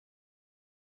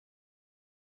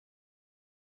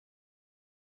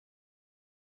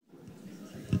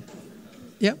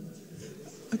Yep.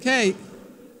 Okay.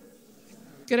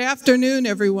 Good afternoon,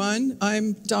 everyone.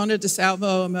 I'm Donna De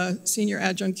Salvo. I'm a senior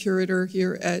adjunct curator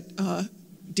here at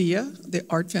DIA, the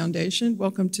Art Foundation.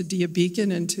 Welcome to DIA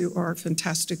Beacon and to our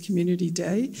fantastic community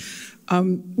day.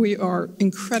 We are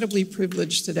incredibly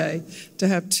privileged today to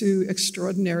have two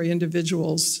extraordinary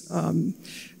individuals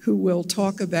who will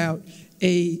talk about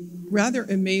a rather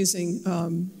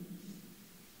amazing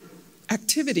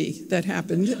activity that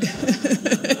happened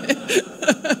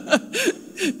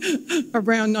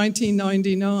around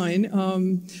 1999.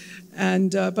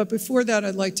 But before that,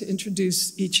 I'd like to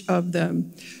introduce each of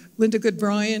them. Linda Goode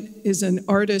Bryant is an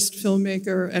artist,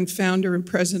 filmmaker, and founder and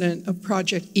president of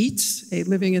Project EATS, a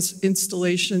living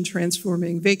installation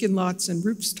transforming vacant lots and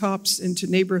rooftops into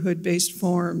neighborhood-based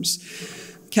farms,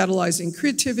 catalyzing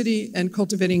creativity and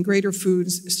cultivating greater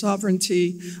food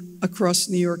sovereignty across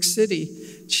New York City.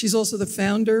 She's also the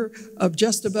founder of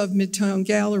Just Above Midtown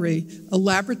Gallery, a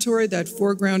laboratory that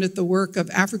foregrounded the work of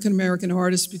African-American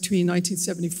artists between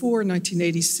 1974 and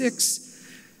 1986.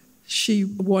 She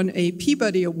won a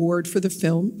Peabody Award for the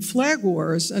film Flag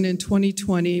Wars, and in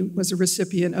 2020 was a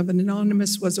recipient of an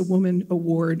Anonymous Was a Woman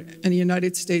Award and a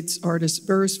United States Artist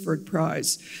Berresford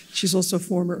Prize. She's also a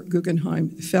former Guggenheim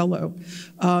Fellow.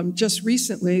 Just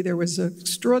recently, there was an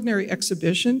extraordinary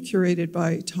exhibition curated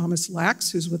by Thomas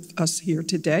Lax, who's with us here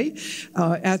today,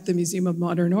 at the Museum of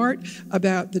Modern Art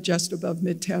about the Just Above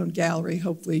Midtown Gallery.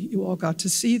 Hopefully you all got to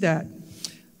see that.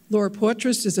 Laura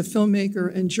Poitras is a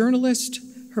filmmaker and journalist.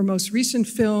 Her most recent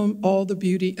film, All the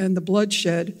Beauty and the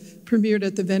Bloodshed, premiered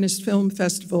at the Venice Film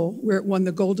Festival, where it won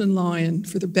the Golden Lion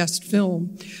for the best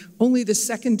film, only the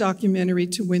second documentary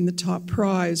to win the top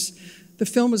prize. The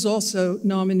film was also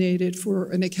nominated for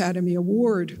an Academy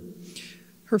Award.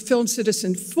 Her film,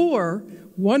 Citizen 4,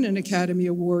 won an Academy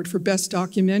Award for Best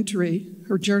Documentary.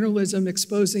 Her journalism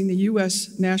exposing the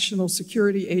U.S. National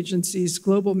Security Agency's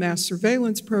Global Mass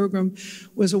Surveillance Program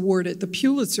was awarded the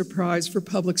Pulitzer Prize for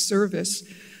Public Service.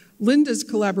 Linda's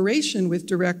collaboration with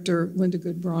director Linda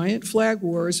Goode Bryant, Flag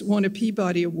Wars, won a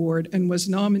Peabody Award and was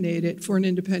nominated for an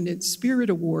Independent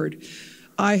Spirit Award.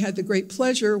 I had the great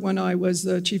pleasure when I was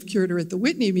the chief curator at the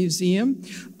Whitney Museum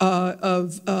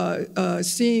of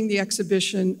seeing the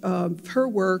exhibition of her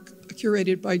work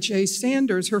curated by Jay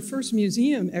Sanders, her first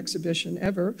museum exhibition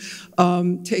ever,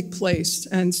 take place.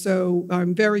 And so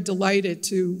I'm very delighted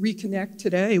to reconnect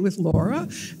today with Laura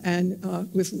and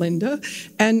with Linda.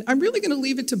 And I'm really going to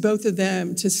leave it to both of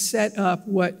them to set up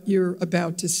what you're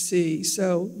about to see.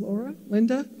 So Laura,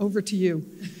 Linda, over to you.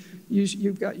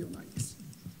 You've got your mics.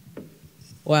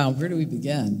 Wow, where do we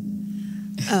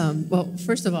begin? Well,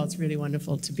 first of all, it's really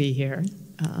wonderful to be here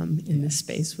in this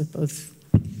space with both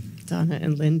Donna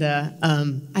and Linda.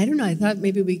 I don't know, I thought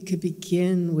maybe we could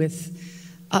begin with,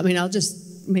 I'll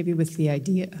just maybe with the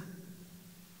idea.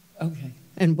 Okay.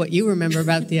 And what you remember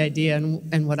about the idea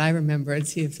and what I remember, and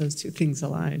see if those two things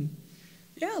align.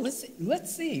 Yeah,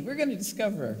 let's see. We're going to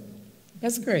discover.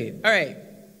 That's great. All right.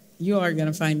 You are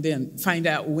going to find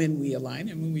out when we align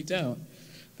and when we don't.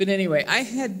 But anyway, I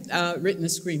had written a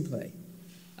screenplay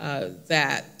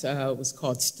that was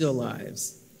called Still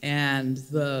Lives. And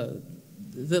the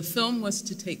film was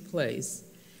to take place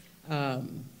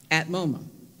at MoMA,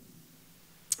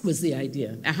 was the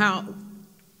idea. Now, how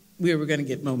we were going to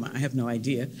get MoMA, I have no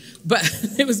idea. But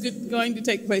it was going to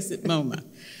take place at MoMA.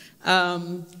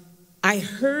 I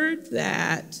heard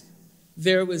that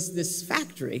there was this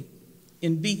factory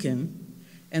in Beacon,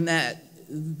 and that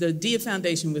the DIA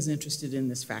Foundation was interested in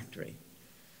this factory.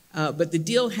 But the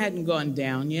deal hadn't gone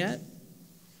down yet.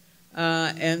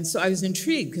 And so I was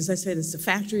intrigued because I said, it's a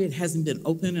factory, it hasn't been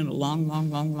open in a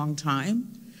long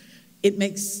time. It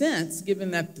makes sense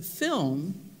given that the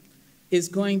film is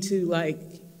going to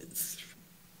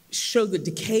show the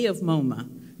decay of MoMA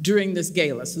during this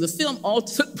gala. So the film all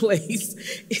took place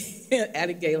at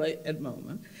a gala at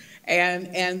MoMA.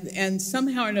 And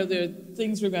somehow or another,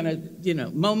 things were going to,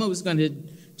 MoMA was going to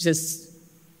just,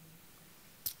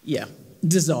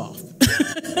 dissolve.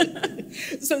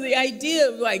 So the idea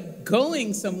of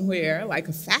going somewhere like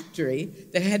a factory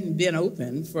that hadn't been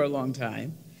open for a long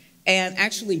time and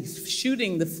actually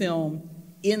shooting the film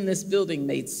in this building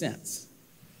made sense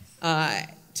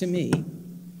to me.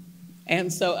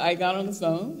 And so I got on the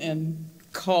phone and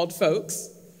called folks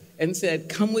and said,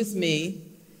 come with me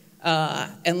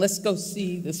and let's go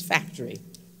see this factory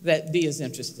that Dee is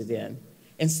interested in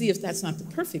and see if that's not the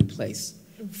perfect place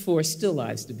for still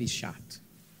lives to be shot.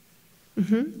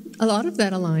 Mm-hmm. A lot of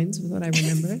that aligns with what I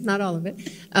remember, not all of it.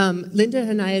 Linda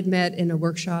and I had met in a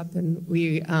workshop, and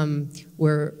we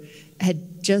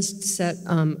had just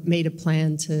made a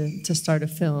plan to start a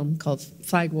film called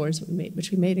Flag Wars,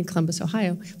 which we made in Columbus,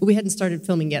 Ohio. But we hadn't started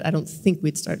filming yet. I don't think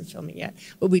we'd started filming yet.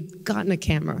 But we'd gotten a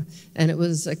camera, and it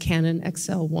was a Canon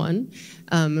XL1,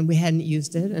 and we hadn't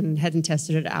used it and hadn't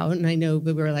tested it out. And I know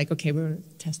we were like, okay, we're going to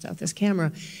test out this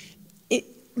camera.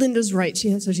 Linda's right. She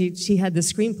had the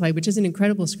screenplay, which is an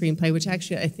incredible screenplay, which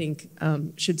actually I think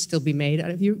should still be made.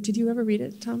 Did you ever read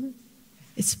it, Thomas?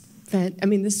 I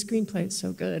mean, this screenplay is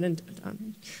so good, and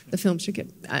the film should get.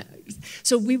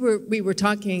 So we were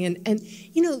talking, and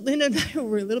you know, Linda and I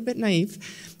were a little bit naive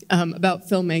about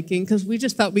filmmaking because we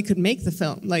just thought we could make the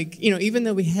film. Like, you know, even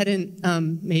though we hadn't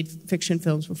made fiction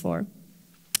films before,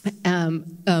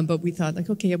 but we thought, like,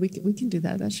 okay, yeah, we can do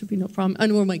that. That should be no problem.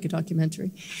 And we'll make a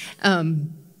documentary.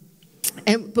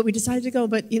 But we decided to go.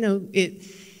 But you know,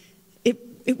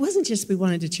 it wasn't just we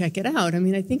wanted to check it out. I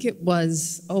mean, I think it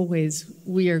was always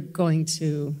we are going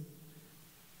to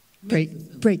break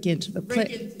into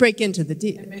the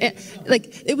deal.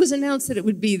 Like, it was announced that it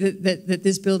would be that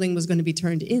this building was going to be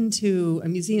turned into a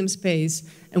museum space,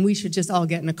 and we should just all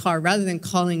get in a car rather than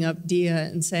calling up Dia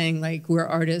and saying, like, we're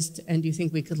artists and do you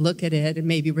think we could look at it, and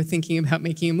maybe we're thinking about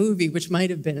making a movie, which might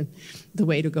have been the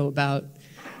way to go about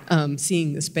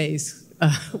seeing the space.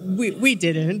 We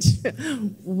didn't.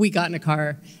 We got in a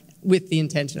car with the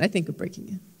intention, I think, of breaking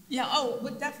in. Yeah,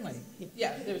 well, definitely.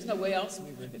 Yeah, there's no way else we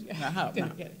were going to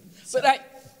get it.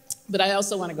 But I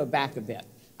also want to go back a bit.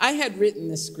 I had written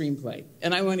this screenplay,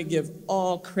 and I want to give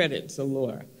all credit to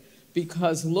Laura,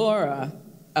 because Laura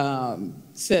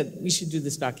said we should do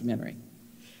this documentary.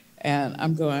 And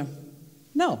I'm going,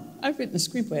 no, I've written a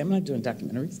screenplay. I'm not doing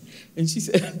documentaries. And she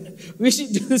said, we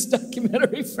should do this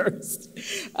documentary first.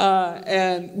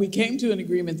 And we came to an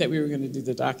agreement that we were going to do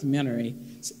the documentary.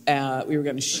 We were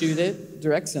going to shoot it,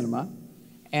 direct cinema,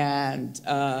 and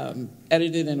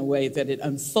edit it in a way that it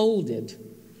unfolded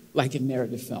like a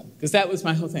narrative film. Because that was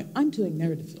my whole thing. I'm doing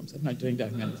narrative films. I'm not doing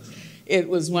documentaries. It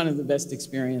was one of the best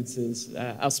experiences,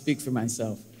 I'll speak for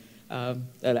myself,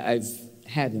 that I've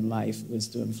had in life, was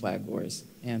doing Flag Wars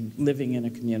and living in a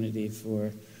community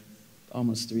for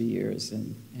almost 3 years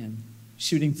and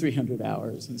shooting 300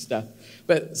 hours and stuff.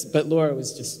 But Laura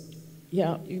was just,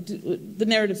 yeah, you do the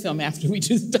narrative film after we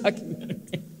do the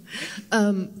documentary.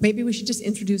 Maybe we should just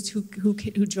introduce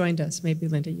who joined us. Maybe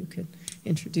Linda, you could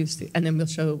introduce and then we'll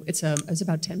show. It's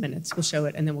about 10 minutes. We'll show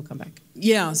it and then we'll come back.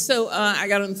 Yeah. So I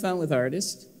got on the phone with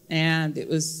artists, and it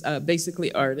was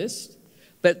basically artists,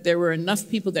 but there were enough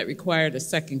people that required a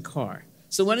second car.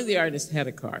 So one of the artists had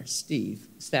a car, Steve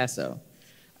Stasso,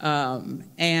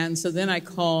 and so then I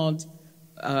called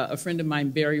a friend of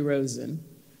mine, Barry Rosen,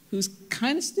 who's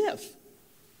kind of stiff.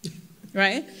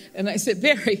 Right? And I said,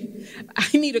 Barry,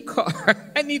 I need a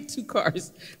car. I need 2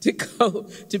 cars to go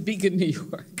to Beacon, New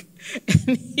York.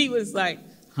 And he was like,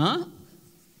 huh?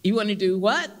 You want to do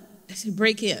what? I said,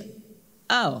 break in.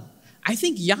 Oh, I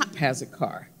think Yop has a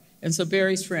car. And so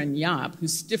Barry's friend Yop,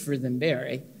 who's stiffer than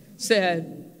Barry,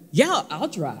 said, yeah, I'll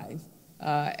drive.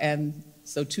 And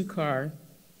so two cars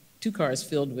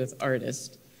filled with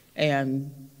artists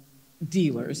and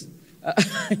dealers,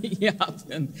 Yop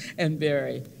and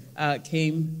Barry,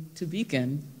 came to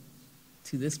Beacon,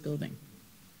 to this building.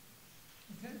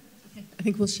 Okay. I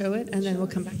think we'll show it, and then we'll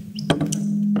come back.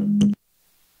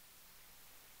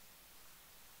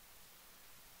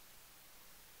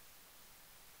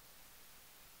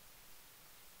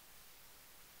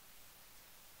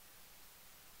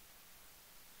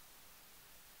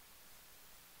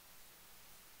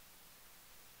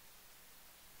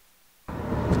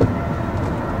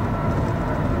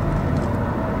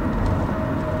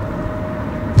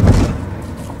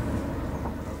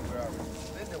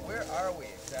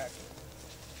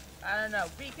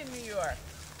 Beacon, New York.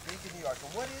 Beacon, New York.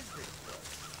 And what is this for?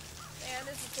 And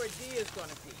this is where Dia's going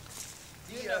to be.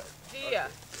 Dia? Dia.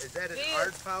 Is that an Dia.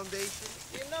 art foundation?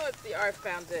 You know it's the Art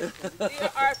Foundation.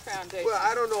 Dia Art Foundation. Well,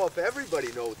 I don't know if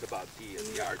everybody knows about Dia,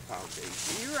 the art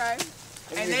foundation. You're right.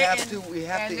 And we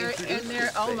have to introduce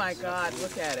this oh space. my God,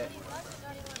 look at it.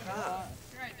 Ah.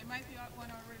 Right, there might be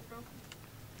one already broken.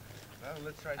 Well,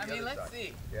 let's try the other let's side.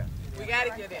 see. Yeah. We got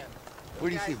to get in. Where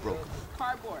do you see broken?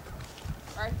 Cardboard.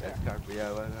 Right there. That's cardboard.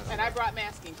 Yeah. Well, And I brought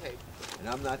masking tape. And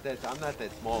I'm not that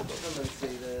small though. Let's see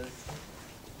this.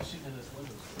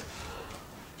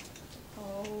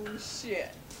 Oh shit.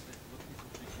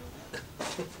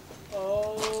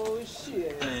 Oh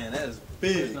shit. Man, that is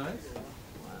big. Nice.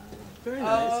 Wow. Very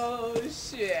nice. Oh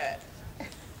shit.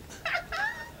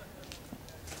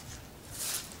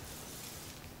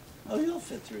 Oh, you'll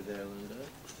fit through there, Linda.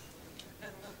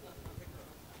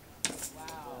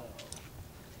 Wow.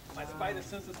 My spider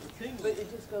senses the tingling. But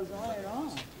it just goes on and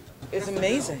on. It's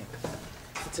amazing.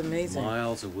 It's amazing.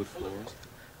 Miles of wood floors.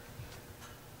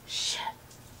 Shit.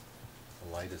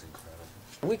 The light is incredible.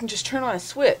 We can just turn on a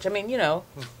switch. I mean, you know.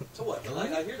 So what? The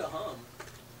light? I hear the hum.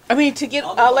 I mean, to get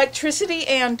electricity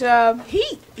and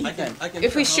heat, even, I can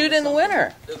if we shoot in the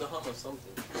winter. There's a hum of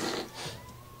something.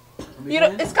 You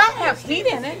know, it's got to have heat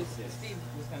in it.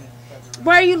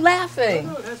 Why are you laughing?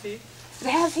 No, it has heat. It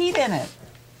has heat in it.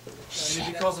 If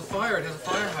it calls a fire, it has a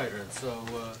fire hydrant, so...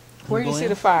 Where do you see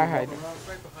the fire hydrant?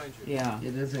 right behind you. Yeah.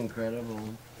 It is incredible.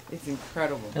 It's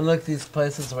incredible. And look, these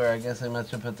places where I guess I meant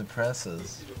to put the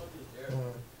presses.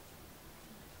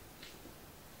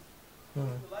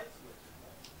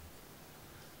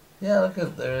 Yeah, look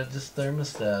at they're just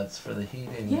thermostats for the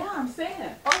heating. Yeah, I'm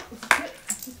saying. Oh,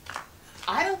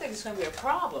 I don't think it's going to be a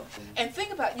problem. And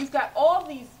think about it, you've got all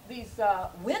these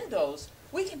windows.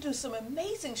 We can do some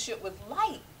amazing shit with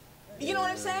light. You know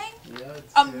what I'm saying? Yeah,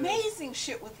 it's amazing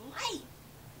shit with light.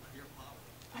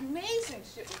 Amazing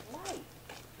shit with light.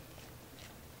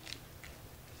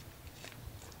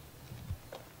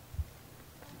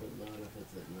 But not if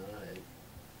it's at night.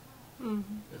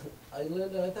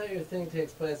 Linda, I thought your thing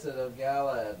takes place at a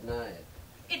gala at night.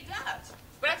 It does.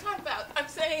 But I'm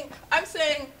saying,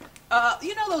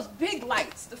 you know those big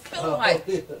lights, the film lights.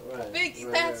 Right. Big,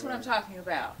 that's what I'm talking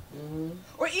about.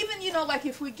 Or even, you know, like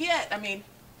if we get, I mean,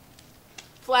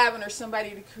 Flavin or somebody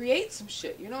to create some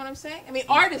shit. You know what I'm saying? I mean,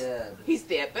 artists. Dead. He's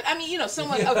dead, but I mean, you know,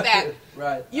 someone of that.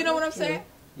 Right. You know what I'm saying?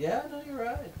 Yeah, no, you're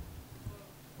right.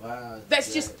 Wow.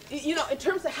 That's just, you know, in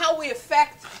terms of how we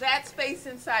affect that space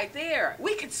inside there.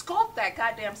 We could sculpt that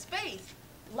goddamn space.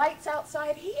 Lights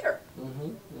outside here.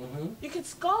 You could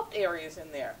sculpt areas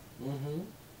in there.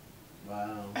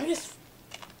 Wow. I'm just.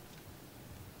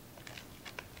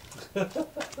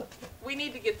 We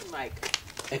need to get the mic.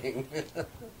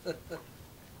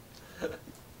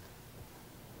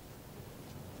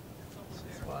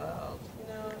 Wow. You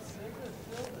know, it's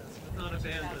not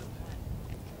abandoned.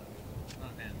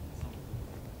 Not abandoned.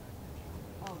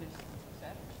 Oh, there's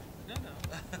that? No.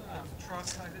 Truck,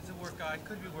 it's a work guy.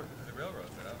 Could be working for the railroad,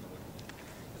 but I don't know what.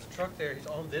 There's a truck there. He's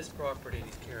on this property and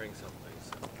he's carrying something.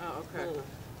 So. Oh, okay.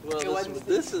 Well,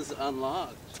 this is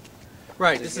unlocked.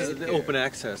 Right, this is the open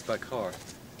access by car.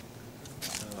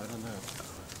 So I don't know.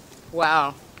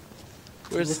 Wow.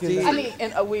 Where's Steve? I mean,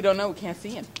 and we don't know. We can't see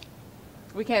him.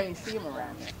 We can't even see him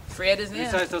around here. Fred is in.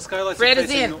 Besides, those skylights Fred are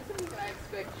is in. facing I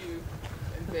expect you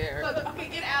in there. Okay,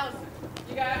 get Allison.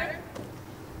 You got her?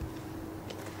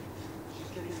 She's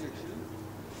getting in there too?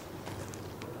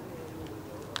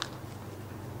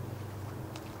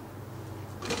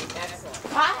 Excellent.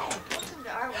 Hi. Welcome to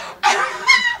our world.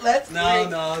 Let's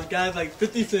No, guys, like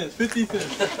 50 cents, 50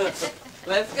 cents.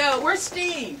 Let's go. Where's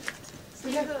Steve?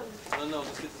 No,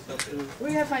 let's get this stuff in.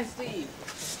 We gotta find Steve.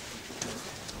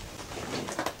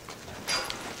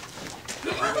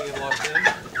 Bringing it walked in.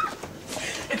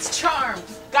 It's charmed.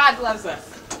 God loves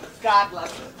us. God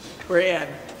loves us. We're in.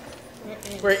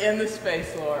 We're in the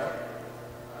space, Laura.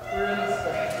 We're in the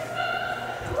space.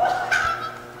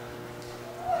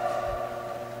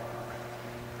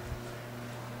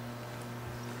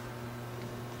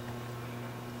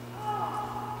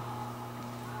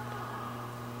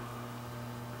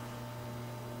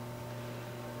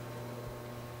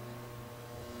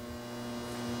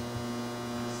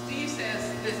 Steve says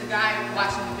there's a guy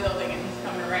watching the building and he's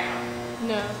coming around.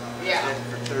 No. Yeah.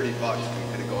 For $30, we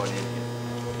could have gone in.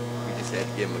 We just had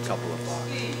to give him a couple of bucks.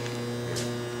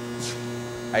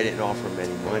 I didn't offer him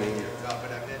any money.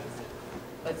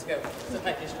 Let's go.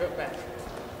 Somebody just drove back.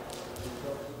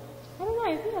 I don't know.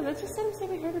 Yeah, let's just say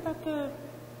we heard about the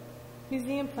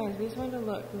museum plans. We just wanted to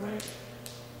look. We wanted...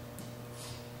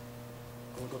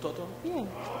 Want to go talk to him? Yeah.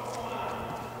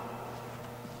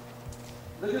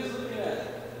 Look who's looking at it.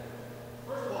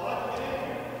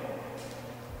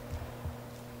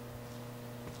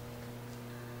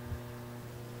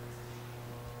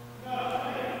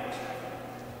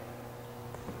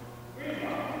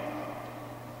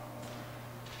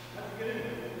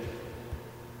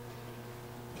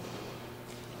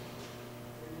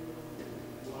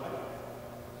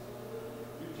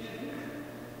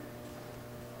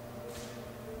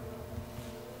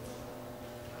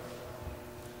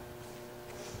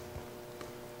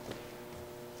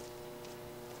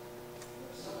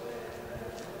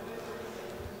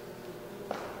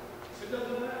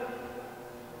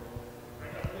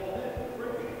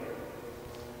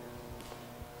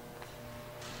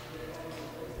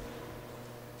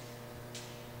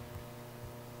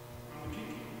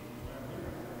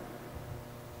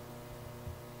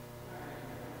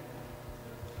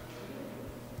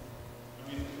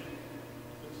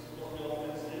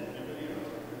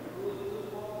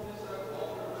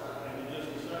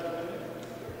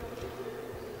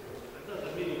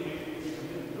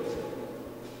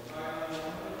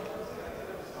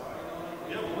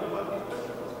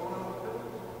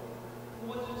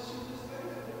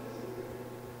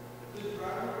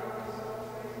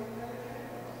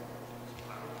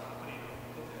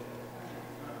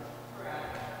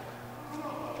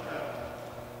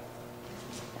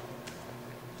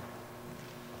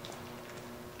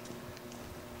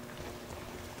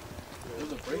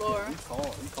 Laura.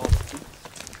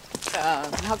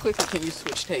 How quickly can you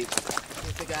switch tapes?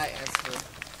 If the guy asked for,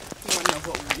 he want to know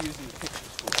what we're using the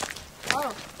pictures for.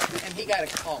 Oh. And he got a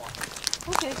call.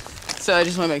 Okay. So I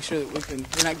just want to make sure that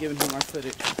we're not giving him our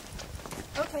footage.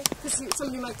 Okay. Because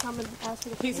somebody might come and ask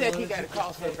you. He said he got a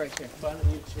call for it right there. Why don't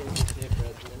you change the tape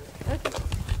right there? Okay.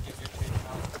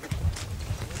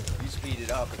 You speed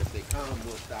it up, and if they come,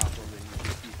 we'll stop them and you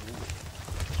just keep moving.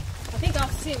 I think I'll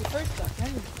see him first, though.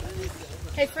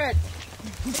 Hey, Fred.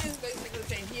 He is basically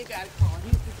saying he got a call.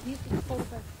 He's the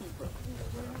photograph keeper.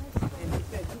 And he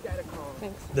said he got a call.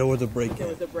 Thanks. There was a break-in. There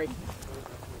was a break-in.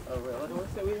 Oh, really?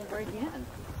 So we didn't break in.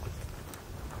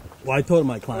 Well, I told him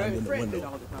I climbed in the Fred did window.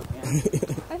 all the time, yeah.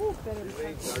 I think it's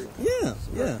better.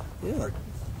 Yeah. You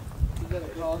got a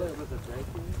call there with a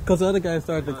break-in? Because the other guy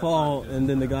started to call, and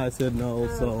then the guy said no,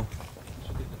 so.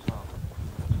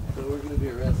 So we're going to be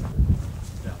arrested.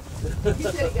 He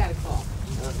said he got a call.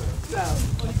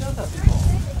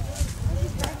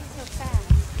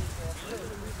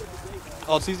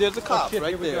 Oh, see, there's the cops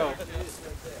right there.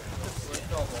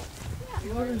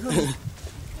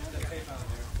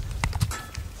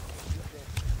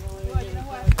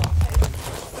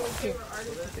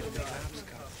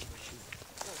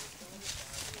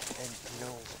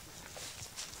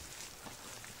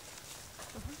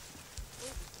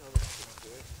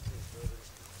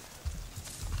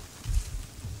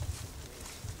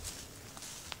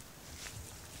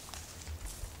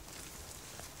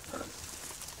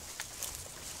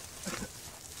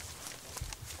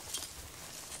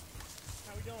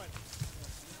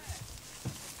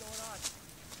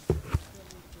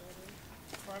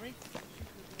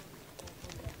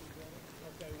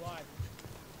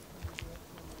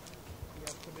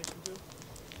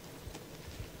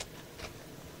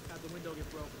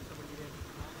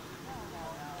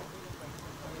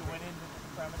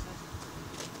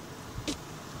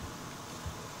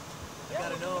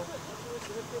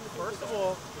 First of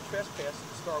all, the trespass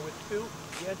to start with. 2,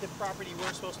 you had the property you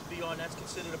weren't supposed to be on. That's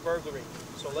considered a burglary.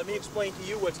 So let me explain to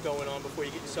you what's going on before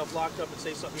you get yourself locked up and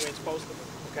say something you ain't supposed to,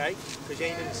 okay? Because you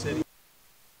ain't in the city.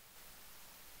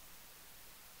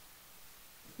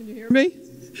 Can you hear me?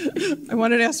 I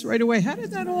wanted to ask right away, how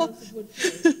did that all... Did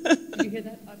you hear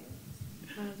that audio?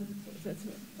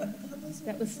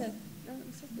 That was said.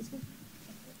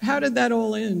 How did that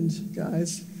all end,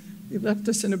 guys? You left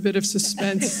us in a bit of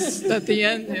suspense at the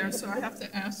end there, so I have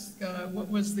to ask,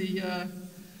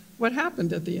 what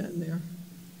happened at the end there?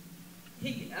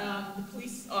 The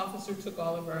police officer took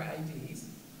all of our IDs,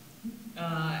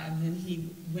 and then he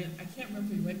went, I can't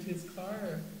remember if he went to his car,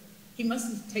 or he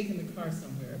must have taken the car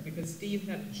somewhere, because Steve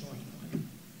had a joint on him.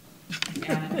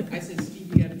 And I said,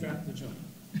 Steve, you gotta drop the joint.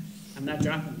 I'm not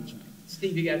dropping the joint.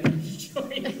 Steve, you gotta drop the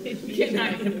joint. We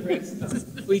cannot get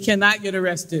arrested. We cannot get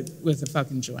arrested with a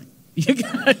fucking joint. You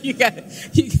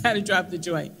gotta drop the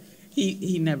joint.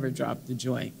 He never dropped the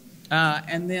joint.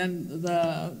 And then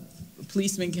the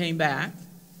policeman came back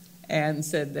and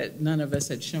said that none of us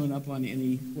had shown up on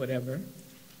any whatever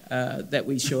that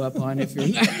we show up on if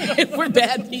we're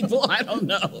bad people, I don't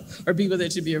know, or people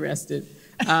that should be arrested.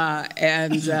 I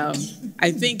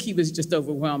think he was just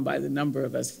overwhelmed by the number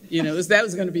of us. You know, that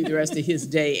was going to be the rest of his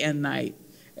day and night.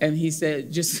 And he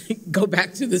said, just go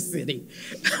back to the city.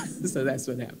 So that's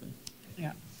what happened.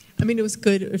 Yeah. I mean, it was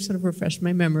good. It sort of refreshed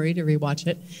my memory to rewatch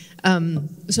it.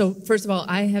 So first of all,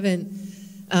 I haven't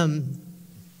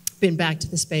been back to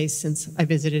the space since I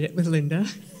visited it with Linda.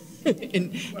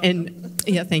 and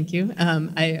yeah, thank you.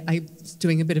 I was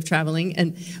doing a bit of traveling,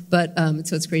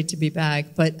 so it's great to be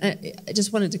back. But I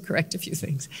just wanted to correct a few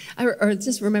things. Or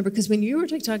just remember, because when you were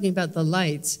talking about the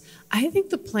lights, I think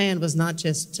the plan was not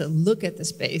just to look at the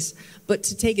space, but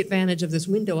to take advantage of this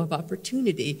window of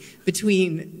opportunity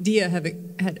between DIA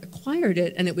had acquired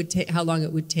it, and it would take how long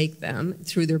it would take them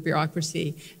through their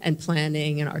bureaucracy and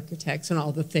planning and architects and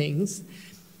all the things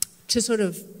to sort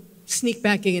of sneak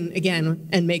back in again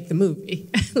and make the movie.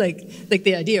 like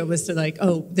the idea was to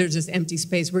there's this empty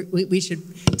space. We should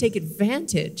take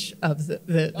advantage of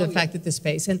the fact that the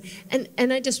space. And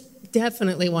I just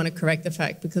definitely want to correct the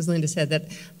fact, because Linda said that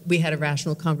we had a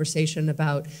rational conversation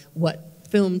about what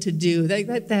film to do.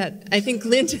 That I think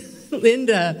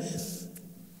Linda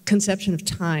conception of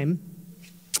time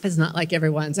is not like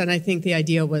everyone's. And I think the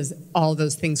idea was all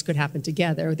those things could happen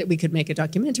together, that we could make a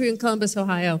documentary in Columbus,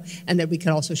 Ohio, and that we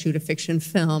could also shoot a fiction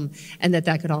film, and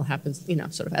that could all happen,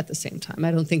 sort of at the same time.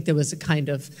 I don't think there was a kind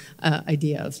of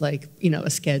idea of a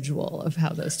schedule of how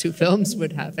those two films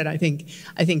would happen. I think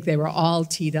they were all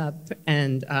teed up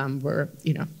and were,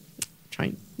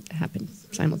 trying to happen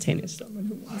simultaneously. Someone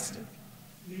who wants to.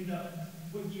 Linda,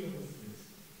 what year was this?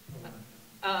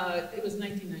 It was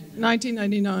 1999.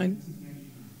 1999.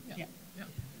 Yeah.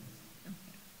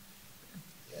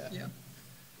 Yeah.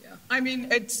 I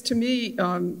mean, it's to me,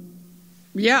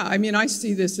 yeah, I mean, I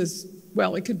see this as,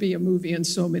 well, it could be a movie in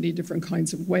so many different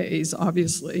kinds of ways,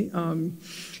 obviously. But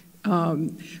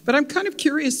I'm kind of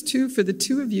curious, too, for the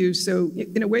two of you. So,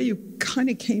 in a way, you kind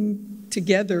of came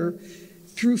together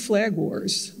through Flag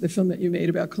Wars, the film that you made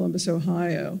about Columbus,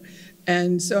 Ohio.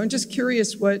 And so I'm just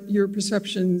curious what your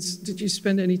perceptions, did you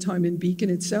spend any time in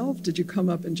Beacon itself? Did you come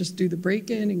up and just do the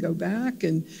break-in and go back?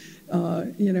 And,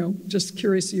 you know, just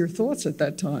curious of your thoughts at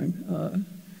that time.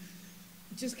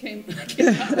 Just came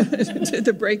to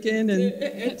the break-in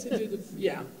and to do the,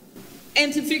 yeah.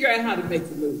 And to figure out how to make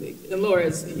the movie. And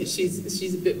Laura's,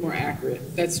 she's a bit more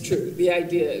accurate. That's true. The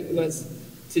idea was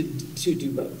to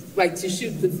do both. Like to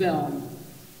shoot the film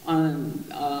on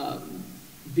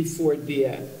before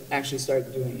Dia actually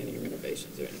started doing any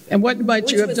renovations or anything. And what might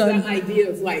you have done? Which was the idea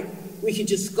of like, we could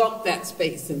just sculpt that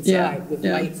space inside with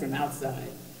light from outside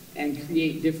and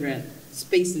create different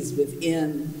spaces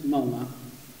within MoMA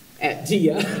at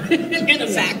Dia in a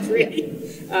factory.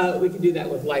 We could do that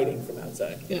with lighting from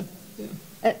outside. Yeah.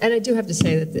 And I do have to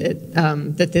say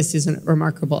that this is a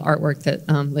remarkable artwork that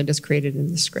Linda's created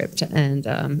in the script,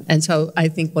 and so I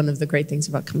think one of the great things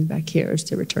about coming back here is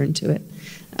to return to it.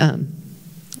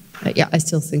 Yeah, I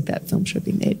still think that film should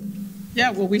be made. Yeah,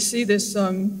 will we see this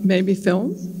maybe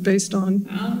film based on?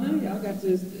 I don't know. Y'all got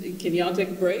to. Can y'all take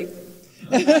a break?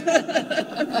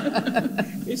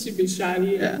 It should be shot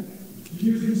here. Yeah. Did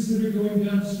you consider going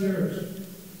downstairs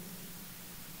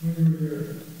when you were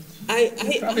here?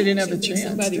 I probably didn't have a chance.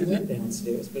 Somebody went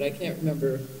downstairs, but I can't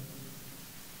remember.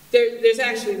 There's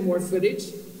actually more footage,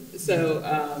 so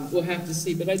we'll have to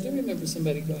see. But I do remember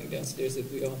somebody going downstairs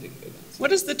if we all did go downstairs.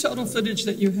 What is the total footage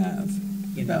that you have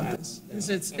about this? Is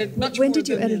it much When more did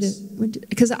you than edit this? it?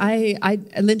 Because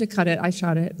Linda cut it, I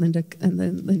shot it, Linda, and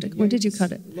then Linda. When did you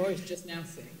cut it? Laura's just now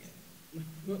seeing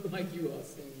it, like you all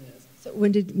seeing this. So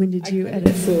when did you I cut edit?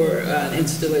 it for an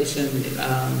installation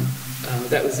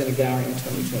that was in a gallery in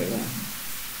 2021.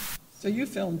 So you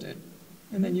filmed it,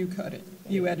 and then you cut it.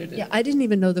 You edited it. Yeah, I didn't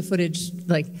even know the footage.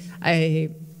 Like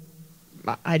I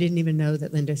didn't even know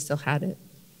that Linda still had it.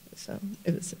 So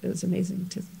it was amazing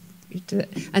to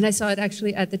and I saw it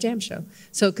actually at the Jam Show.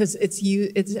 So because it's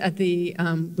at the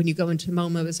when you go into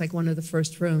MoMA, it was like one of the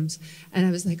first rooms, and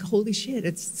I was like, holy shit!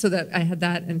 It's so that I had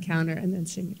that encounter and then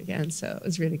seeing it again. So I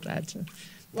was really glad to.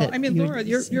 Well, I mean, Laura,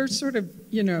 you're sort of,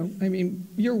 you know, I mean,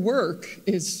 your work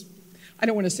is, I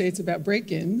don't want to say it's about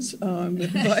break-ins,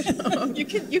 but you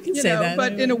can say that.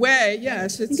 But in a way,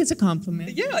 yes, I think it's a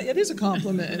compliment. Yeah, it is a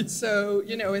compliment. So,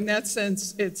 you know, in that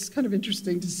sense, it's kind of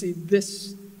interesting to see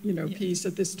this, you know, piece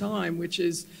at this time, which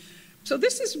is, so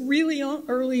this is really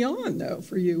early on, though,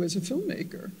 for you as a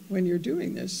filmmaker when you're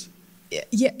doing this.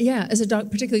 Yeah. As a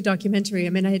particularly documentary. I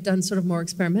mean, I had done sort of more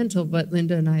experimental, but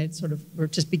Linda and I had sort of were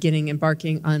just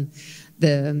embarking on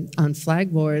Flag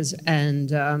Wars,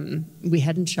 and we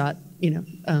hadn't shot. You know,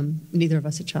 neither of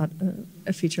us had shot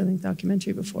a feature-length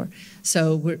documentary before,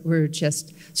 so we're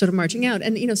just sort of marching out.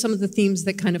 And you know, some of the themes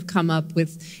that kind of come up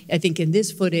with, I think, in this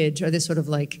footage are this sort of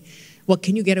like, what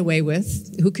can you get away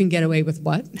with? Who can get away with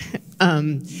what?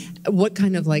 What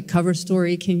kind of like cover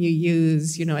story can you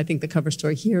use? You know, I think the cover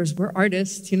story here is we're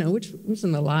artists, you know, which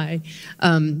wasn't a lie.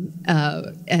 And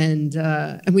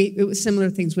it was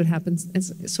similar things would happen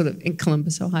sort of in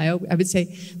Columbus, Ohio. I would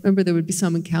say, remember there would be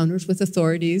some encounters with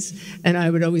authorities, and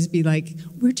I would always be like,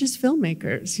 we're just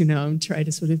filmmakers, you know, and try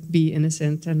to sort of be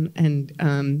innocent and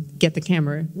get the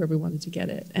camera where we wanted to get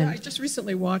it. And I just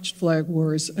recently watched Flag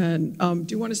Wars, and do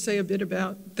you want to say a bit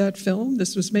about that film?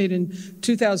 This was made in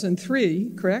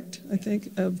 2003, correct? I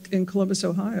think, in Columbus,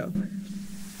 Ohio.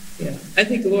 Yeah, I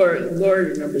think Laura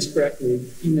remembers correctly.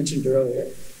 You mentioned earlier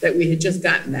that we had just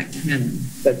gotten that canon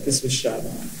that this was shot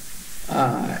on,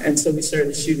 and so we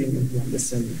started shooting in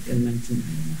Columbus in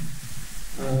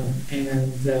 1999.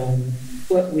 And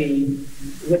what the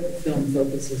film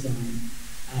focuses on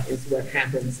is what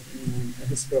happens in a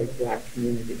historic Black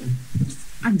community.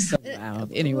 I'm so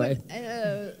loud. Anyway,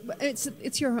 but it's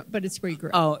where you grew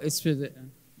up. Oh, it's for the.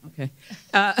 Okay.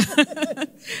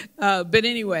 But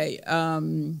anyway,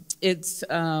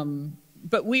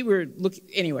 but we were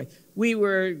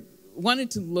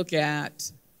wanted to look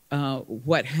at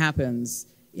what happens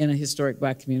in a historic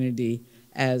Black community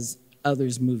as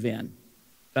others move in,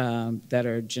 that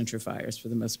are gentrifiers for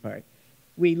the most part.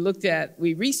 We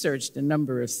researched a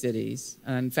number of cities.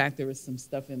 In fact, there was some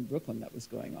stuff in Brooklyn that was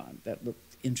going on that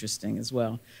looked interesting as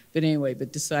well. But anyway,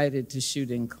 decided to shoot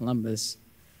in Columbus.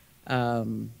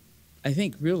 I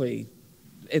think really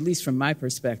at least from my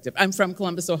perspective. I'm from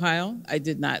Columbus, Ohio. I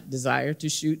did not desire to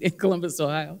shoot in Columbus,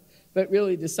 Ohio, but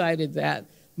really decided that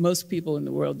most people in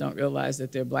the world don't realize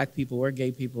that there are black people or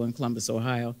gay people in Columbus,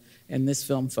 Ohio, and this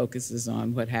film focuses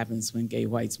on what happens when gay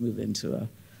whites move into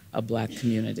a black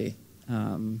community.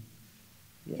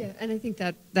 Yeah, and I think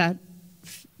that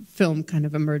film kind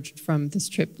of emerged from this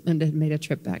trip. Linda had made a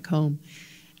trip back home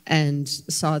and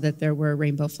saw that there were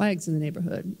rainbow flags in the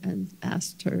neighborhood and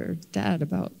asked her dad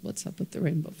about what's up with the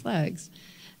rainbow flags.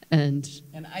 And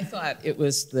I thought it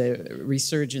was the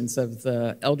resurgence of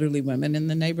the elderly women in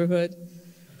the neighborhood,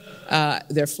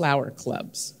 their flower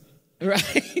clubs,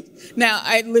 right? Now,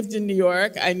 I lived in New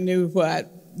York. I knew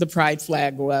what the pride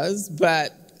flag was,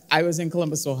 but I was in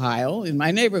Columbus, Ohio, in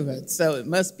my neighborhood. So it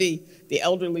must be the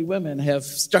elderly women have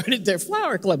started their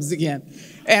flower clubs again.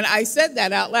 And I said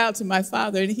that out loud to my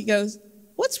father, and he goes,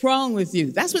 "What's wrong with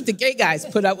you? That's what the gay guys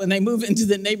put up when they move into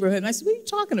the neighborhood." And I said, "What are you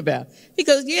talking about?" He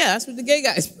goes, "Yeah, that's what the gay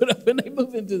guys put up when they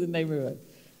move into the neighborhood."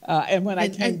 And when I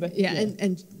came back. Yeah,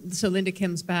 and so Linda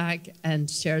comes back and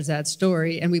shares that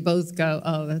story, and we both go,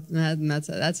 "Oh,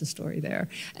 that's a story there."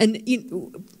 And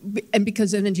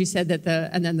because and then she said that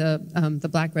the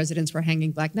black residents were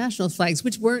hanging black national flags,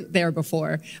 which weren't there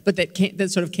before, but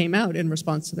that sort of came out in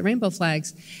response to the rainbow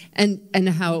flags, and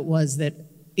how it was that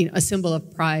a symbol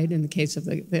of pride in the case of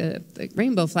the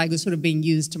rainbow flag was sort of being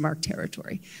used to mark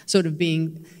territory, sort of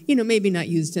being, maybe not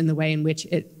used in the way in which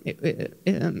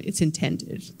its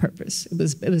intended purpose.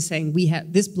 It was saying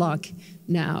this block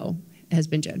now has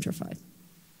been gentrified.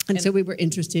 And so we were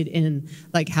interested in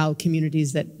how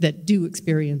communities that do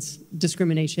experience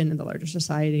discrimination in the larger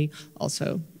society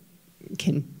also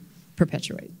can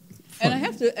perpetuate. And I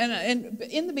have to, and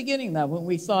in the beginning, though, when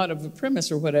we thought of the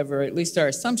premise or whatever, at least our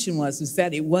assumption was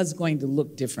that it was going to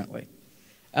look differently,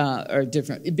 or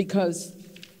different, because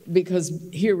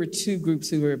here were two groups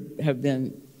who have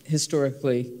been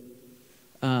historically,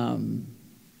 battered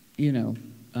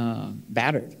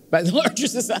by the larger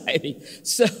society.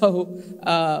 So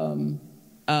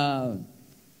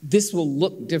this will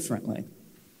look differently,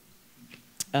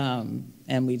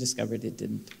 and we discovered it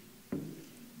didn't.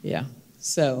 Yeah.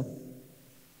 So.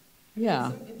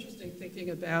 Yeah. It's so interesting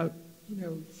thinking about,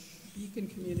 Beacon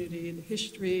community and the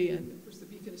history, and of course the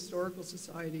Beacon Historical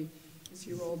Society is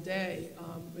here all day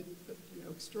with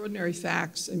extraordinary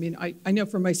facts. I mean, I know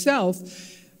for myself,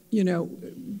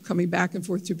 coming back and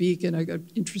forth to Beacon, I got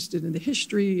interested in the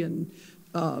history, and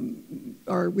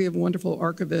we have a wonderful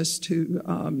archivist who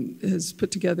has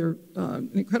put together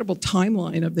an incredible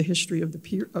timeline of the history of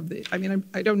the. I mean,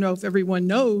 I don't know if everyone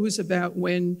knows about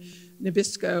when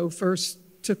Nabisco first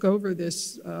took over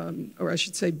this, or I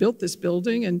should say built this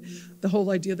building, and the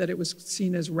whole idea that it was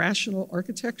seen as rational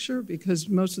architecture, because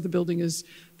most of the building is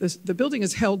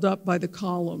held up by the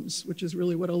columns, which is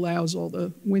really what allows all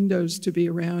the windows to be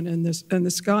around and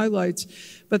the skylights.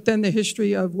 But then the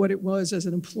history of what it was as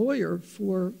an employer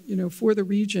for the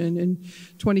region in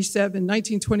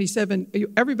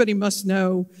 1927, everybody must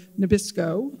know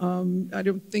Nabisco. I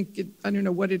don't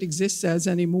know what it exists as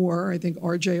anymore. I think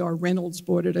R.J.R. Reynolds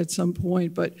bought it at some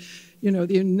point, but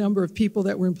the number of people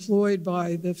that were employed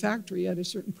by the factory at a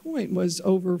certain point was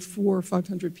over 400 or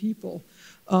 500 people.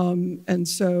 And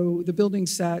so the building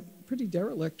sat pretty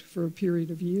derelict for a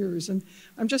period of years. And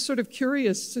I'm just sort of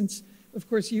curious, since, of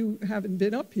course, you haven't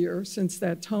been up here since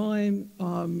that time,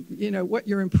 what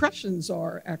your impressions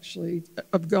are, actually,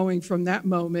 of going from that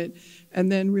moment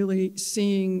and then really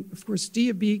seeing, of course,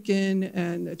 Beacon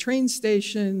and a train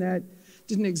station that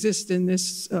didn't exist in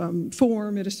this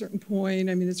form at a certain point.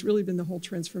 I mean, it's really been the whole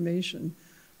transformation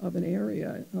of an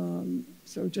area.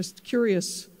 So just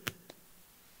curious.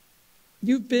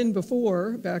 You've been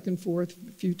before, back and forth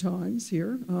a few times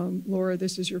here. Laura,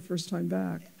 this is your first time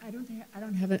back. I don't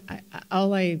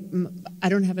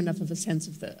have enough of a sense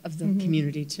of the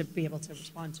community to be able to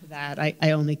respond to that. I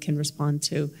only can respond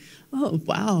to, oh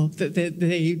wow,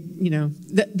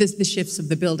 the shifts of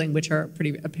the building, which are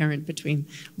pretty apparent between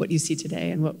what you see today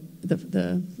and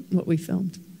what we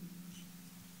filmed.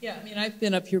 Yeah, I mean, I've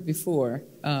been up here before,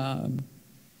 and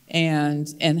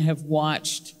have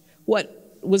watched what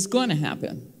was going to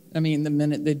happen. I mean, the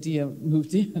minute that Dia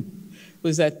moved in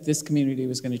was that this community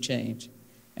was going to change.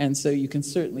 And so you can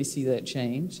certainly see that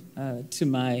change. To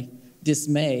my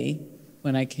dismay,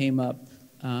 when I came up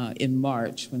in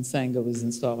March, when Sango was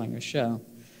installing her show,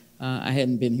 I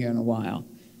hadn't been here in a while.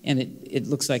 And it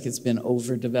looks like it's been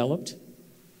overdeveloped,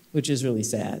 which is really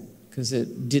sad, because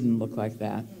it didn't look like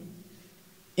that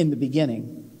in the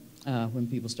beginning when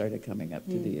people started coming up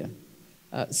to Dia.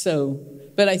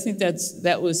 But I think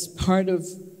that was part of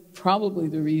probably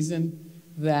the reason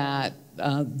that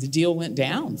the deal went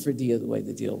down for Dia the way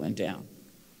the deal went down.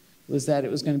 Was that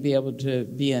it was going to be able to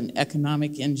be an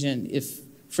economic engine if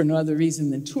for no other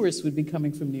reason than tourists would be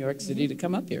coming from New York City to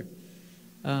come up here.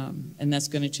 And that's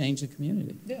going to change the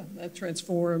community. Yeah, that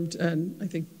transformed, and I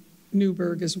think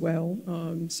Newburgh as well.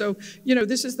 So, you know,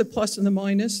 this is the plus and the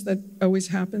minus that always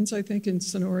happens, I think, in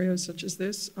scenarios such as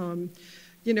this.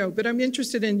 You know, but I'm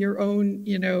interested in your own,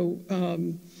 you know,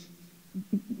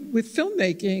 with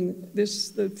filmmaking,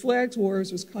 the Flags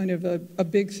Wars was kind of a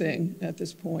big thing at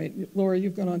this point. Laura,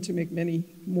 you've gone on to make many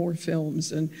more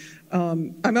films, and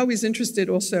I'm always interested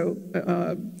also,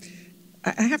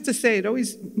 I have to say,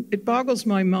 it boggles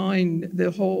my mind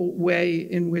the whole way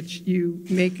in which you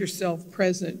make yourself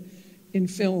present in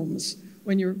films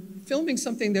when you're filming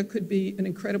something that could be an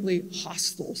incredibly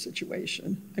hostile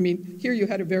situation. I mean, here you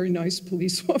had a very nice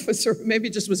police officer, maybe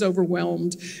just was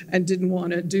overwhelmed and didn't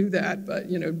want to do that, but,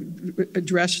 you know,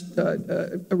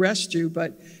 arrest you.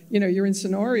 But, you know, you're in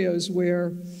scenarios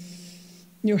where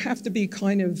you have to be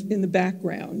kind of in the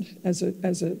background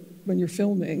when you're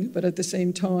filming, but at the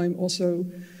same time also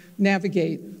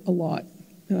navigate a lot.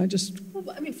 Well,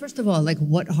 I mean, first of all, like,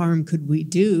 what harm could we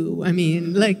do? I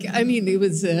mean, it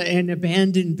was an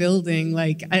abandoned building.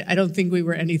 Like, I don't think we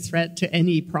were any threat to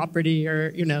any property, or,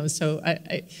 you know. So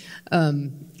I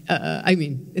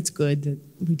mean, it's good that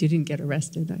we didn't get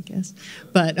arrested, I guess.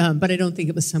 But I don't think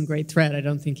it was some great threat. I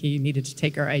don't think he needed to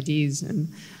take our IDs,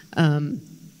 and.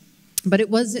 But it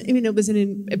was, I mean, it was a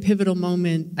pivotal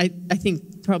moment. I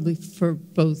think probably for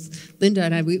both Linda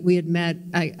and I. We had met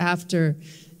after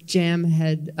Jam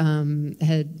had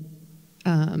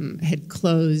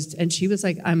closed, and she was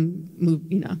like,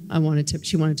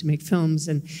 she wanted to make films,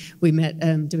 and we met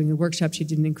doing a workshop. She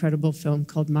did an incredible film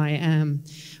called My Am,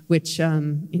 which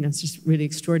it's just really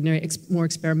extraordinary, more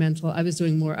experimental. I was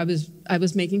doing more. I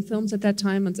was making films at that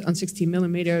time on 16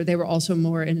 millimeter. They were also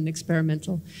more in an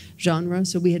experimental genre.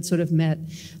 So we had sort of met,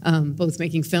 both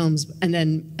making films, and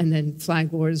then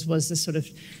Flag Wars was this sort of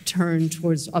turn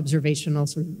towards observational,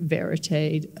 sort of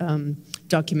verite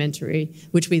documentary,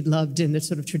 which we loved in the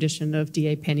sort of tradition of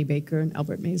D.A. Pennebaker and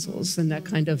Albert Maysles, and that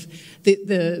kind of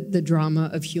the drama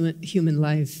of human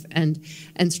life and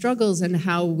struggles, and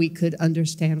how we could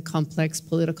understand complex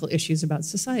political issues about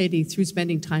society through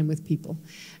spending time with people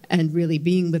and really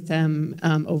being with them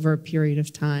over a period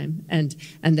of time, and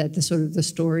that the sort of the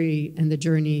story and the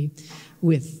journey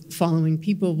with following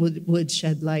people would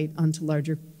shed light onto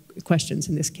larger questions.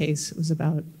 In this case, it was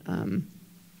about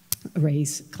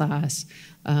race, class,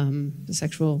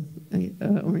 sexual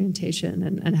orientation,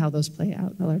 and how those play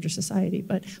out in a larger society,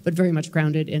 but very much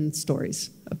grounded in stories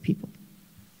of people.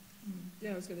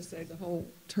 Yeah, I was going to say the whole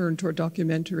turn toward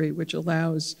documentary, which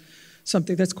allows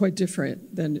something that's quite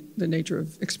different than the nature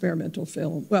of experimental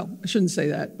film. Well, I shouldn't say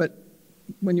that, but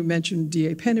when you mentioned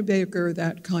D.A. Pennebaker,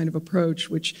 that kind of approach,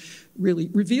 which really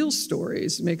reveals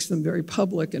stories, makes them very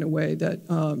public in a way that,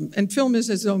 and film is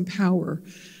its own power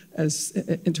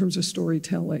in terms of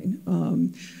storytelling.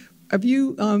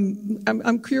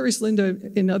 I'm curious, Linda,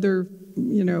 in other,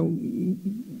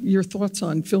 your thoughts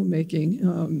on filmmaking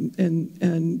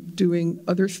and doing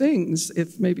other things,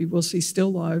 if maybe we'll see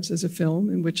Still Lives as a film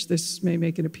in which this may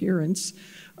make an appearance.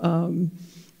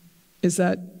 Is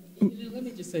that... Let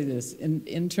me just say this.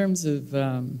 In terms of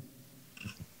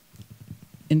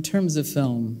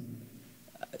film,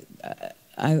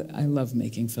 I love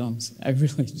making films. I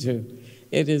really do.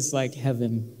 It is like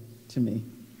heaven to me.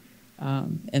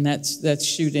 And that's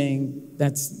shooting,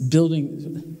 that's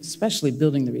building, especially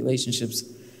building the relationships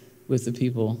with the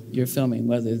people you're filming,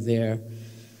 whether they're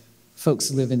folks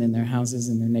living in their houses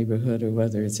in their neighborhood or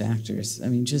whether it's actors. I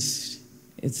mean, just,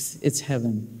 it's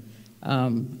heaven.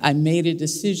 I made a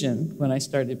decision when I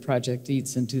started Project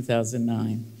Eats in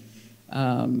 2009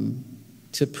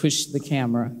 to push the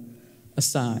camera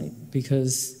aside,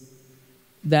 because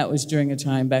that was during a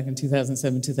time back in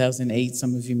 2007, 2008.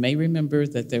 Some of you may remember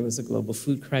that there was a global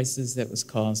food crisis that was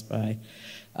caused by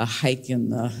a hike in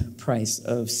the price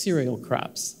of cereal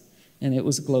crops. And it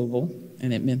was global,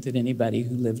 and it meant that anybody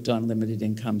who lived on limited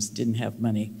incomes didn't have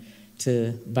money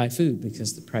to buy food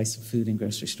because the price of food in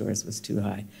grocery stores was too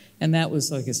high. And that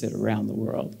was, like I said, around the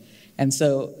world. And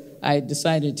so I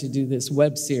decided to do this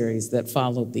web series that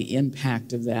followed the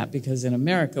impact of that, because in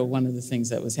America, one of the things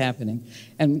that was happening,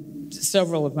 and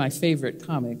several of my favorite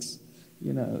comics,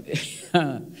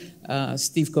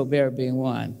 Steve Colbert being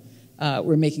one,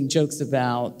 were making jokes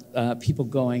about people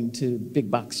going to big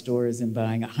box stores and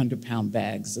buying 100-pound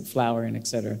bags of flour and et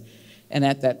cetera. And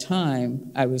at that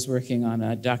time, I was working on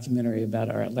a documentary about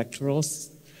our electoral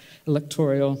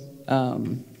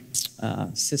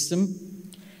system.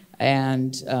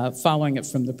 and following it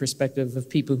from the perspective of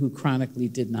people who chronically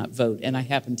did not vote. And I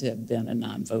happened to have been a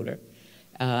non-voter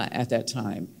at that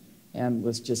time and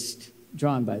was just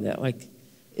drawn by that. Like,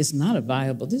 this is not a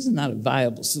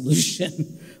viable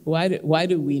solution. Why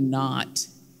do we not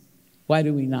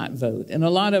vote? And a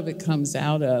lot of it comes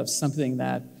out of something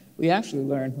that we actually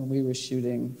learned when we were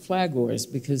shooting Flag Wars,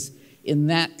 because in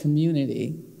that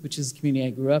community, which is the community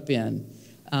I grew up in,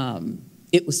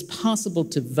 it was possible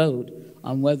to vote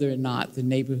on whether or not the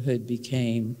neighborhood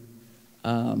became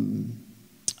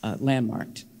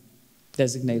landmarked,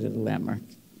 designated a landmark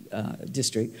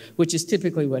district, which is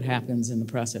typically what happens in the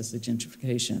process of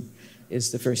gentrification,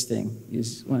 is the first thing,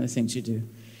 is one of the things you do.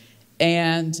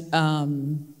 And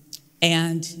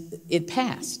it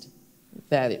passed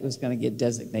that it was going to get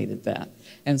designated that.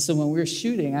 And so when we're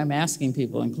shooting, I'm asking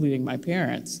people, including my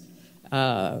parents,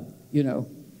 you know,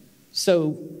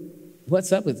 so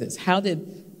what's up with this?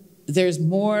 There's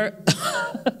more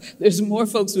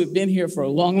folks who have been here for a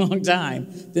long, long time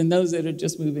than those that are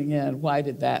just moving in. Why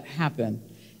did that happen?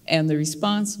 And the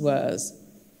response was,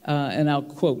 and I'll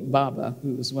quote Baba,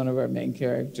 who was one of our main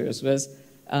characters, was,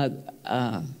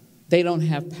 they don't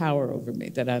have power over me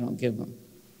that I don't give them.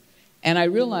 And I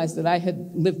realized that I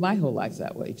had lived my whole life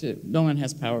that way, too. No one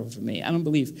has power over me. I don't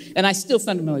believe, and I still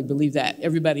fundamentally believe that,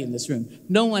 everybody in this room,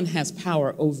 no one has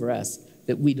power over us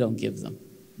that we don't give them.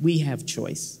 We have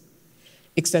choice,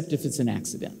 except if it's an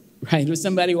accident, right? If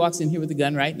somebody walks in here with a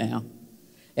gun right now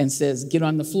and says, get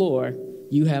on the floor,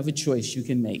 you have a choice you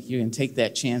can make. You can take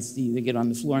that chance to either get on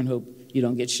the floor and hope you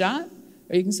don't get shot,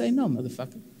 or you can say, no,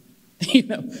 motherfucker. You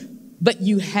know, but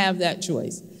you have that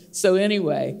choice. So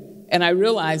anyway, and I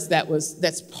realized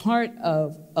that's part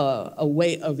of a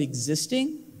way of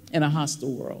existing in a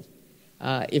hostile world,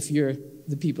 if you're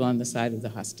the people on the side of the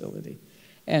hostility.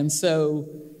 And so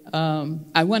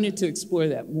I wanted to explore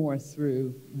that more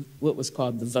through what was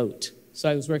called The Vote. So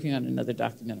I was working on another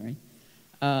documentary,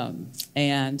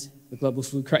 and the global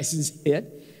food crisis hit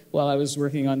while I was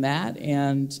working on that,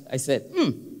 and I said,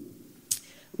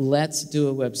 let's do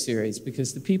a web series,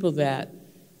 because the people that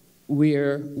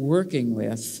we're working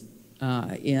with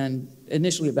in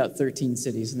initially about 13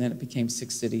 cities, and then it became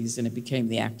 6 cities, and it became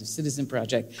the Active Citizen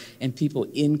Project, and people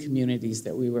in communities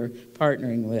that we were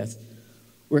partnering with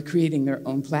were creating their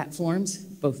own platforms,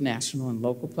 both national and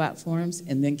local platforms,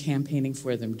 and then campaigning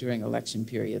for them during election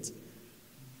periods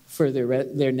for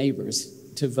their neighbors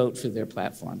to vote for their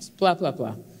platforms, blah, blah,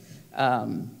 blah.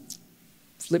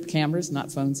 Flip cameras,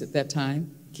 not phones at that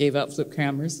time, gave out flip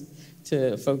cameras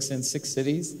to folks in 6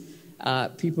 cities.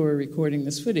 People were recording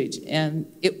this footage, and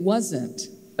it wasn't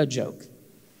a joke.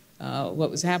 What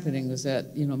was happening was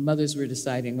that, you know, mothers were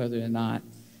deciding whether or not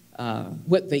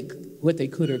what they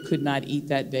could or could not eat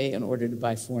that day in order to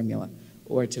buy formula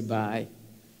or to buy,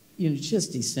 you know,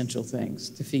 just essential things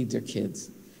to feed their kids.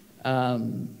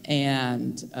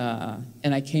 And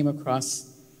I came across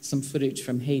some footage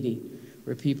from Haiti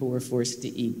where people were forced to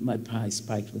eat mud pie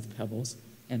spiked with pebbles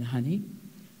and honey.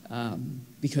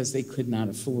 Because they could not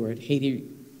afford. Haiti,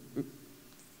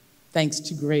 thanks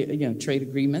to great, you know, trade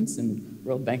agreements and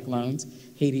World Bank loans,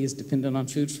 Haiti is dependent on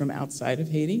food from outside of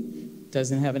Haiti,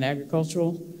 doesn't have an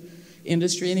agricultural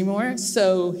industry anymore.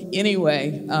 So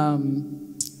anyway,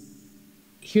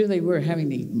 here they were having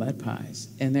to eat mud pies,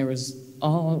 and there was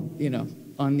all, you know,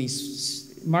 on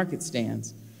these market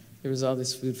stands, there was all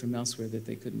this food from elsewhere that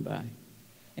they couldn't buy.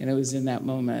 And it was in that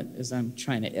moment, as I'm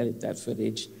trying to edit that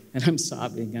footage, and I'm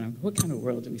sobbing, and I'm, what kind of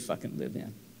world do we fucking live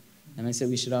in? And I said,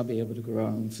 we should all be able to grow our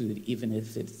own food, even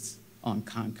if it's on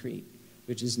concrete,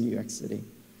 which is New York City.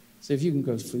 So if you can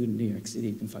grow food in New York City,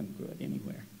 you can fucking grow it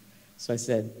anywhere. So I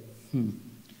said,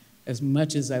 as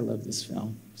much as I love this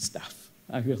film stuff,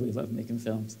 I really love making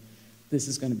films, this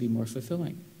is going to be more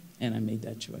fulfilling. And I made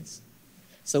that choice.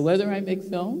 So whether I make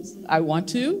films, I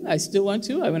still want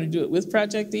to. I want to do it with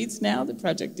Project Eats now that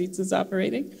Project Eats is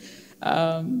operating.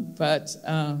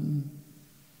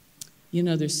 You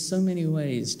know, there's so many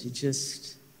ways to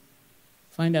just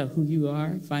find out who you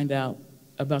are, find out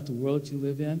about the world you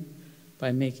live in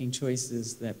by making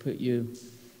choices that put you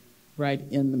right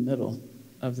in the middle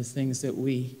of the things that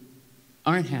we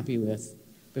aren't happy with,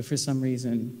 but for some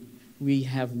reason we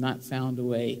have not found a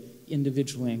way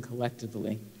individually and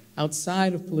collectively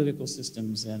outside of political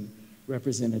systems and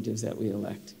representatives that we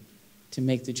elect to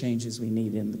make the changes we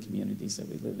need in the communities that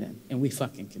we live in. And we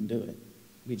fucking can do it.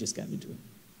 We just got to do it.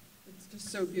 It's just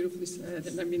so beautifully said.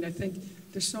 And I mean, I think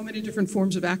there's so many different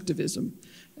forms of activism.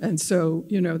 And so,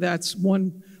 you know, that's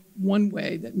one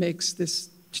way that makes this,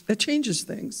 that changes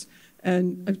things.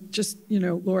 And I just, you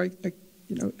know, Laura,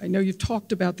 I know you've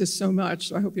talked about this so much,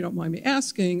 so I hope you don't mind me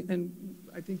asking, and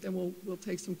I think then we'll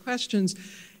take some questions,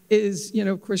 is, you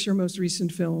know, of course, your most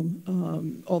recent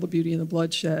film, All the Beauty and the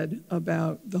Bloodshed,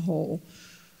 about the whole,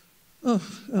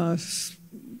 I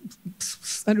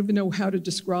don't even know how to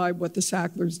describe what the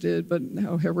Sacklers did, but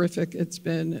how horrific it's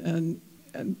been,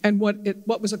 and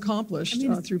what was accomplished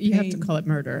through pain. You have to call it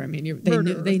murder. I mean,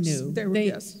 they knew.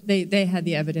 They had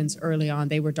the evidence early on.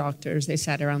 They were doctors. They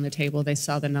sat around the table. They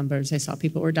saw the numbers. They saw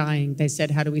people were dying. They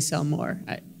said, "How do we sell more?"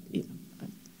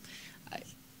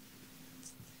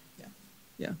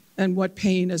 Yeah, and what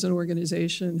Pain as an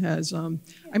organization has. I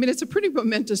mean, it's a pretty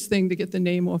momentous thing to get the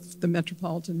name off the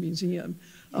Metropolitan Museum.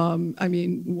 I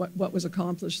mean, what was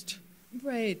accomplished?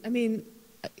 Right. I mean,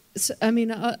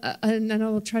 and I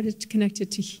will try to connect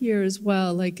it to here as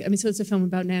well. Like, I mean, so it's a film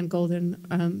about Nan Golden,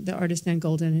 the artist Nan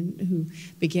Golden, who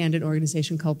began an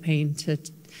organization called Pain to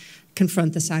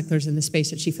confront the Sacklers in the space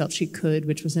that she felt she could,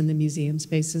 which was in the museum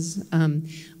spaces.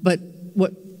 But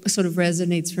what sort of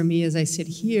resonates for me as I sit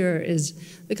here is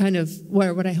the kind of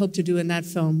what I hope to do in that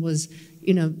film was,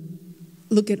 you know,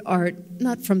 look at art,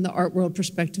 not from the art world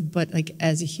perspective, but like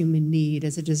as a human need,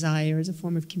 as a desire, as a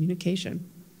form of communication.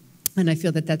 And I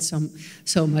feel that that's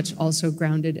so much also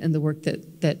grounded in the work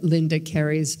that Linda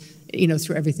carries, you know,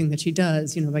 through everything that she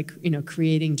does, you know, like, you know,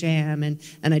 creating jam. And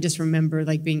I just remember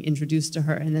like being introduced to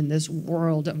her and then this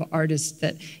world of artists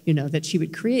that, you know, that she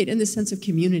would create, and this sense of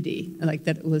community, like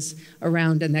that it was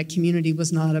around, and that community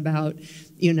was not about,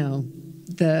 you know,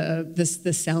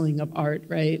 the selling of art,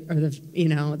 right, or the, you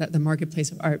know, the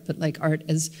marketplace of art, but like art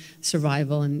as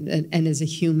survival and as a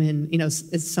human, you know,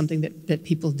 is something that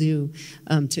people do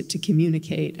to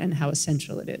communicate, and how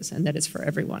essential it is, and that it's for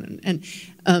everyone.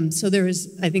 And so there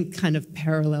is, I think, kind of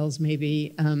parallels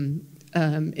maybe in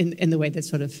the way that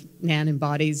sort of Nan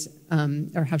embodies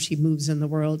or how she moves in the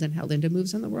world and how Linda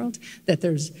moves in the world. That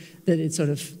it's sort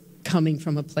of coming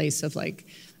from a place of like.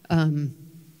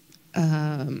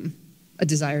 A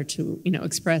desire to, you know,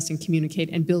 express and communicate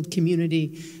and build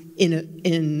community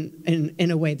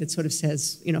in a way that sort of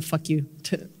says, you know, fuck you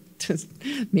to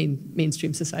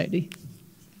mainstream society.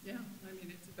 Yeah, I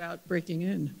mean, it's about breaking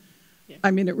in. Yeah.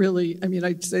 I mean, it really, I mean,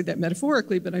 I say that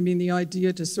metaphorically, but I mean the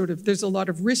idea to sort of, there's a lot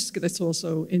of risk that's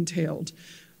also entailed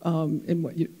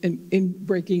in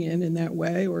breaking in that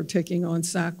way, or taking on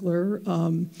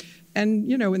Sackler.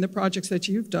 And, you know, in the projects that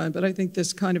you've done, but I think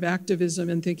this kind of activism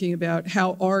and thinking about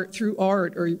how art, through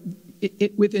art, or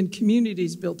within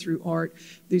communities built through art,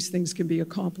 these things can be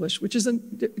accomplished, which is,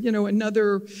 you know,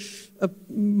 another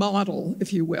model,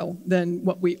 if you will, than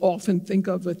what we often think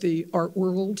of with the art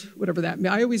world, whatever that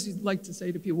means. I always like to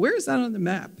say to people, where is that on the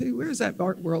map? Where is that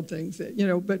art world thing? You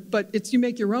know, but it's, you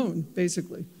make your own,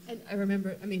 basically. And I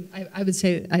remember, I mean, I would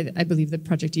say, I believe that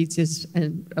Project Eats is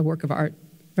a work of art.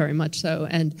 Very much so,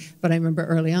 but I remember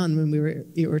early on when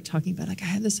you were talking about, like, I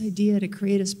had this idea to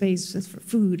create a space for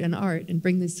food and art and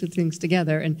bring these two things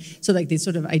together, and so like these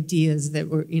sort of ideas that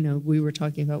were, you know, we were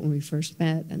talking about when we first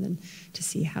met, and then to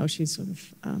see how she sort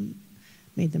of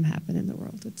made them happen in the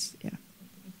world. It's, yeah.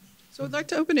 So I'd like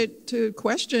to open it to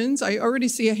questions. I already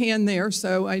see a hand there,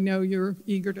 so I know you're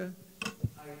eager to.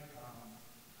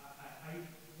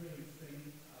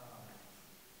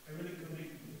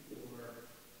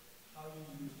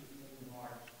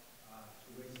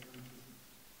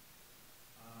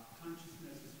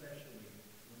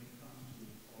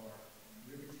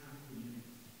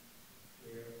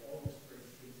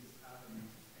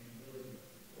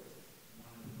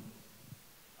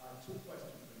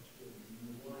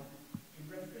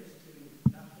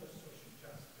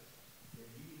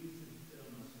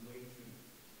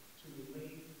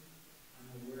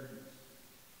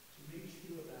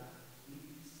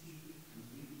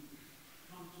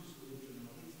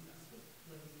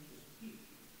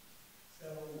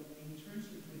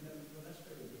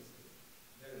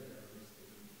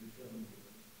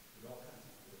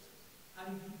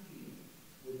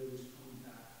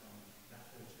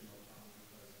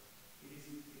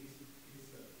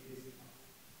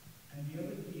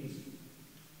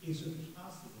 Is it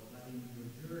possible that in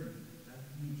your journey, that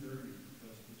new journey,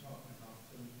 because we're talking about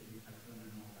films that you have done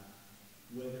and all that,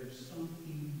 whether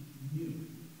something new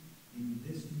in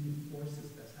this new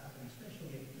forces that's happening,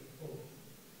 especially after COVID,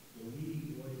 where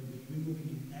we're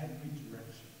moving in every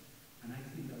direction, and I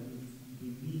think that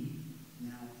we need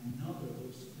now another of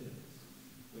those films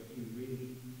where you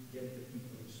really get the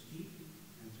people to speak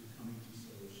and to come into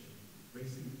solution,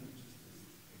 raising consciousness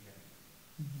again.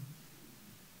 Mm-hmm.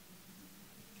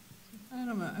 I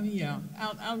don't know. I mean, yeah,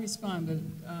 I'll respond, but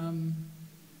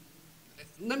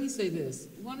let me say this.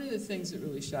 One of the things that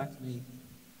really shocked me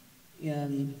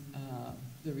in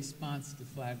the response to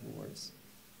flag wars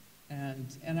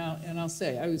And I'll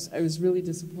say I was really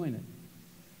disappointed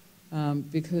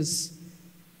because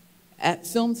at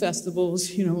film festivals,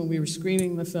 you know, when we were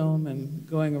screening the film and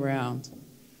going around,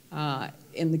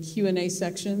 in the Q&A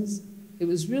sections, it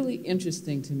was really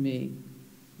interesting to me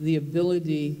the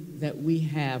ability that we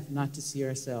have not to see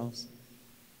ourselves.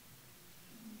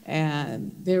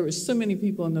 And there were so many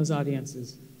people in those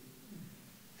audiences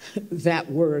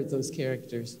that were those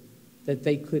characters that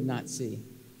they could not see.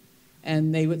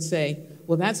 And they would say,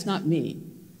 well, that's not me,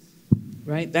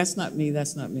 right? That's not me,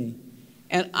 that's not me.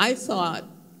 And I thought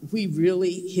we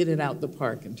really hit it out the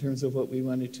park in terms of what we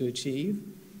wanted to achieve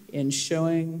in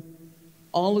showing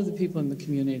all of the people in the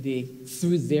community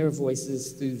through their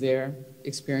voices, through their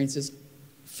experiences.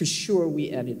 For sure,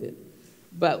 we edited.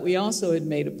 But we also had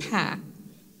made a pact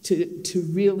to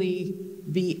really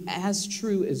be as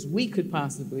true as we could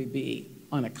possibly be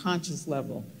on a conscious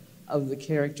level of the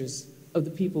characters, of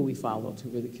the people we followed who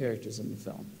were the characters in the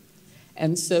film.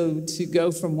 And so to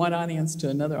go from one audience to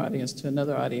another audience to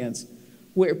another audience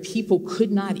where people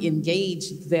could not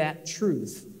engage that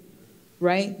truth,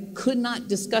 right? Could not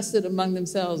discuss it among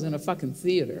themselves in a fucking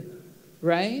theater,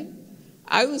 right?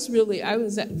 I was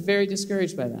very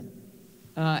discouraged by that.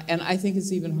 And I think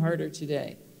it's even harder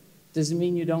today. Does it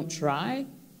mean you don't try?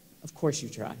 Of course you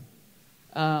try.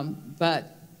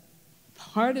 But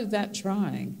part of that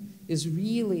trying is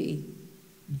really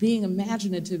being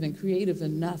imaginative and creative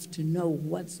enough to know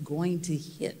what's going to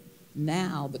hit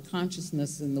now, the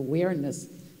consciousness and the awareness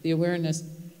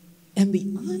and the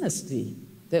honesty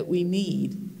that we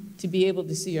need to be able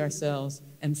to see ourselves,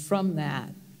 and from that,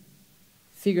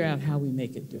 figure out how we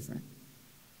make it different,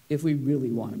 if we really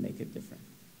want to make it different.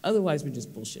 Otherwise, we're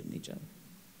just bullshitting each other,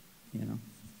 you know?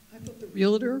 I thought the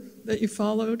realtor that you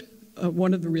followed,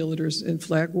 one of the realtors in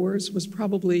Flag Wars, was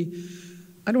probably,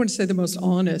 I don't want to say the most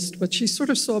honest, but she sort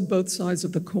of saw both sides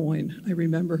of the coin. I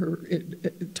remember her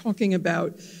talking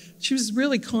about, she was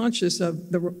really conscious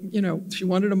of the, you know, she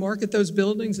wanted to market those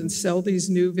buildings and sell these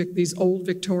these old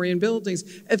Victorian buildings.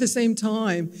 At the same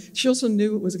time, she also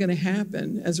knew it was going to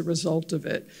happen as a result of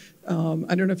it.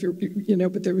 I don't know if you know,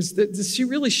 but there was, she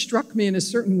really struck me in a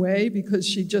certain way because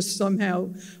she just somehow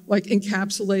like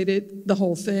encapsulated the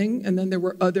whole thing. And then there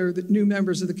were other new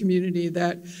members of the community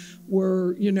that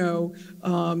were, you know,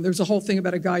 there was a whole thing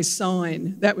about a guy's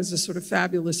sign. That was a sort of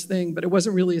fabulous thing, but it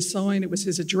wasn't really a sign, it was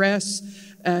his address.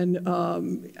 And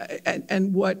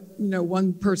what, you know,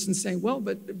 one person saying, well,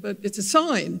 but it's a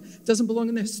sign, it doesn't belong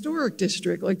in the historic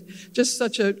district. Like just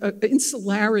such a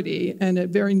insularity and a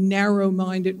very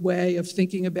narrow-minded way of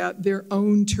thinking about their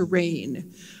own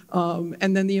terrain.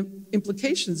 And then the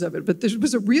implications of it. But there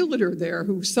was a realtor there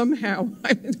who somehow,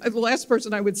 the last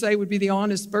person I would say would be the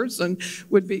honest person,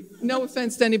 would be, no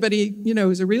offense to anybody, you know,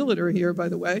 who's a realtor here, by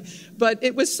the way, but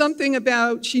it was something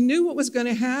about, she knew what was going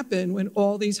to happen when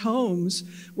all these homes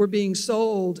were being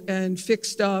sold and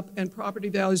fixed up and property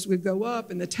values would go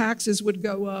up and the taxes would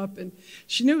go up, and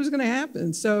she knew it was going to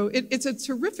happen. So it's a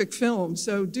terrific film.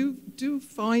 So do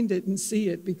find it and see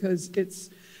it because it's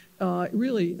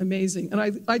really amazing.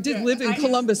 And I did live in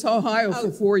Columbus, Ohio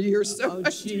for 4 years. So oh,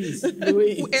 jeez,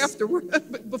 Louise. Afterward,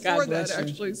 before that,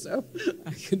 actually. So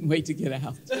I couldn't wait to get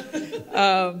out.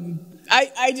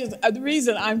 I just, the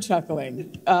reason I'm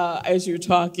chuckling as you're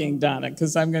talking, Donna,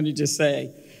 because I'm going to just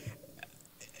say,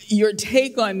 your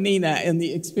take on Nina and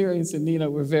the experience of Nina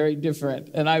were very different.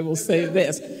 And I will say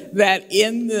this, that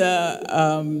in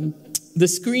the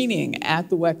screening at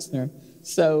the Wexner,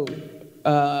 so,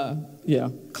 yeah,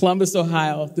 Columbus,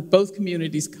 Ohio, both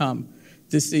communities come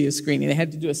to see a screening. They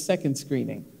had to do a second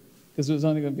screening because there was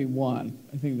only going to be one.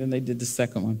 I think then they did the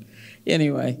second one.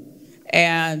 Anyway,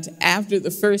 and after the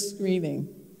first screening,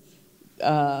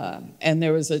 and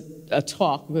there was a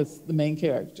talk with the main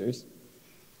characters,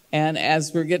 and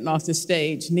as we're getting off the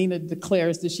stage, Nina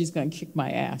declares that she's going to kick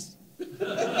my ass.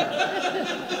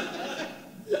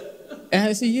 And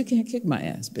I said, you can't kick my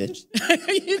ass, bitch.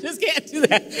 You just can't do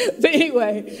that. But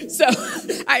anyway, so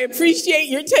I appreciate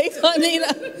your take on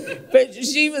Nina, but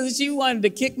she wanted to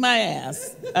kick my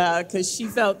ass because she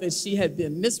felt that she had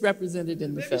been misrepresented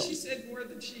in the film. Maybe she said more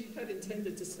than she had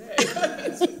intended to say.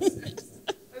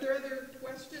 Are there other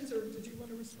questions, or did you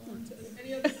want to respond to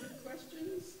any other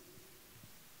questions?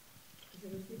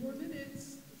 We've got a few more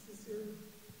minutes. This is your...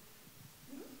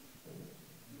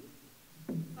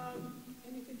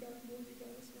 anything else more you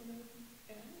guys want to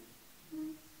add?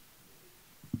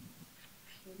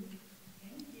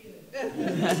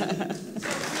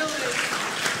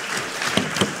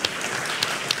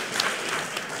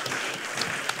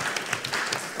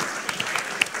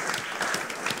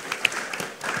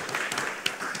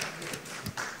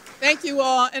 Thank you. Thank you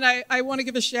all. And I want to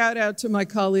give a shout out to my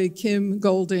colleague, Kim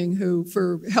Golding,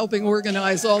 for helping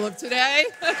organize all of today.